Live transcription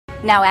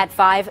Now at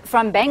 5,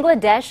 from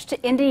Bangladesh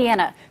to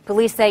Indiana,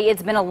 police say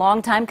it's been a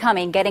long time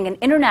coming getting an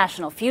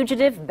international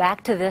fugitive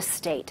back to this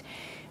state.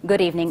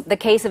 Good evening. The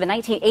case of a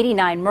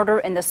 1989 murder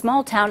in the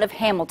small town of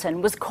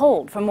Hamilton was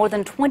cold for more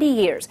than 20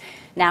 years.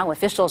 Now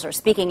officials are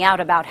speaking out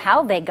about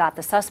how they got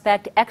the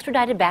suspect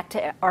extradited back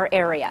to our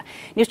area.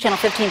 News Channel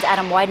 15's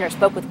Adam Widener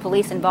spoke with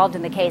police involved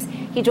in the case.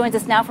 He joins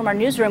us now from our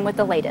newsroom with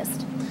the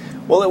latest.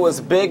 Well, it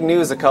was big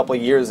news a couple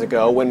years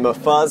ago when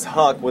Mahfuz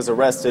Huq was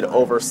arrested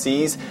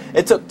overseas.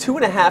 It took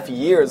 2.5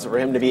 years for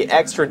him to be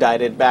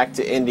extradited back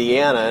to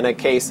Indiana in a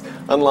case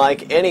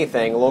unlike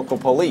anything local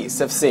police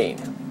have seen.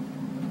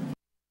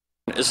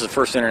 This is the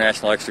first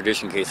international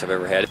extradition case I've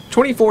ever had.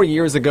 24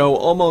 years ago,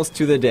 almost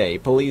to the day,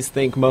 police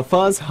think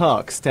Mahfuz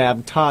Huq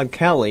stabbed Todd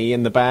Kelly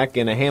in the back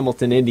in a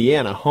Hamilton,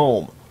 Indiana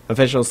home.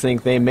 Officials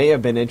think they may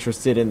have been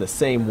interested in the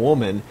same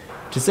woman.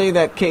 To say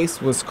that case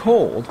was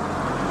cold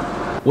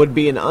would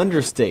be an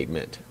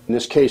understatement.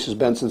 This case has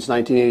been since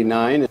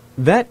 1989.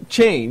 That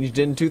changed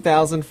in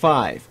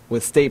 2005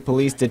 with state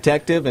police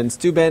detective and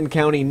Steuben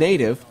County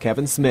native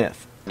Kevin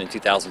Smith. In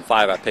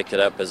 2005, I picked it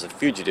up as a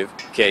fugitive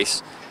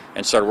case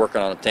and started working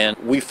on it then.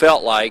 We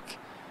felt like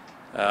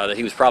that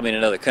he was probably in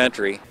another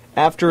country.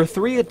 After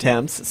 3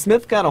 attempts,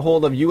 Smith got a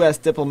hold of U.S.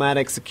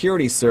 Diplomatic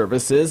Security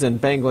Services in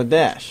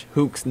Bangladesh,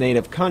 Huq's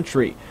native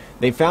country.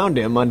 They found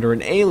him under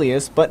an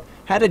alias, but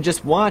had to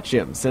just watch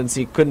him since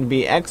he couldn't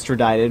be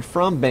extradited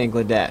from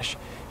Bangladesh.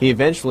 He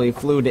eventually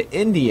flew to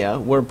India,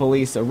 where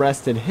police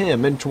arrested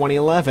him in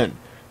 2011.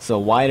 So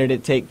why did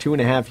it take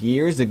 2.5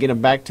 years to get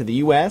him back to the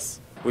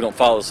U.S.? We don't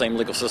follow the same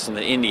legal system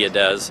that India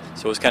does,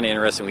 so it's kind of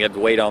interesting. We had to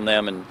wait on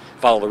them and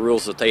follow the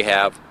rules that they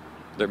have.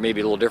 They're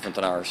maybe a little different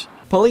than ours.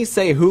 Police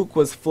say Huq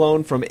was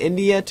flown from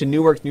India to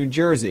Newark, New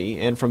Jersey,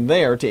 and from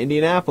there to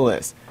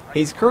Indianapolis.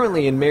 He's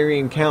currently in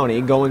Marion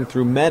County going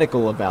through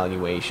medical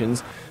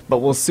evaluations, but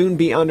will soon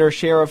be under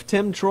Sheriff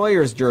Tim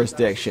Troyer's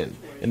jurisdiction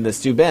in the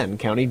Steuben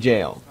County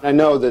Jail. I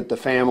know that the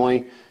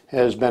family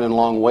has been in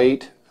long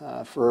wait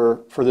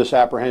for this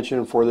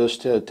apprehension, for this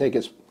to take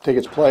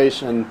its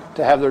place and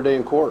to have their day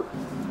in court.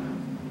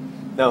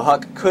 Now,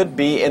 Huq could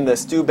be in the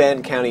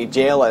Steuben County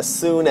Jail as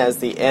soon as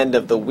the end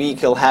of the week.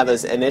 He'll have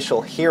his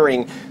initial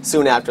hearing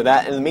soon after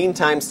that. In the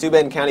meantime,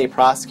 Steuben County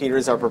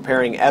prosecutors are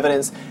preparing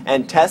evidence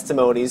and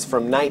testimonies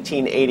from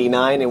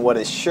 1989 in what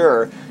is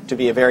sure to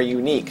be a very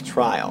unique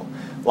trial.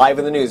 Live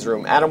in the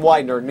newsroom, Adam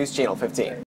Widener, News Channel 15.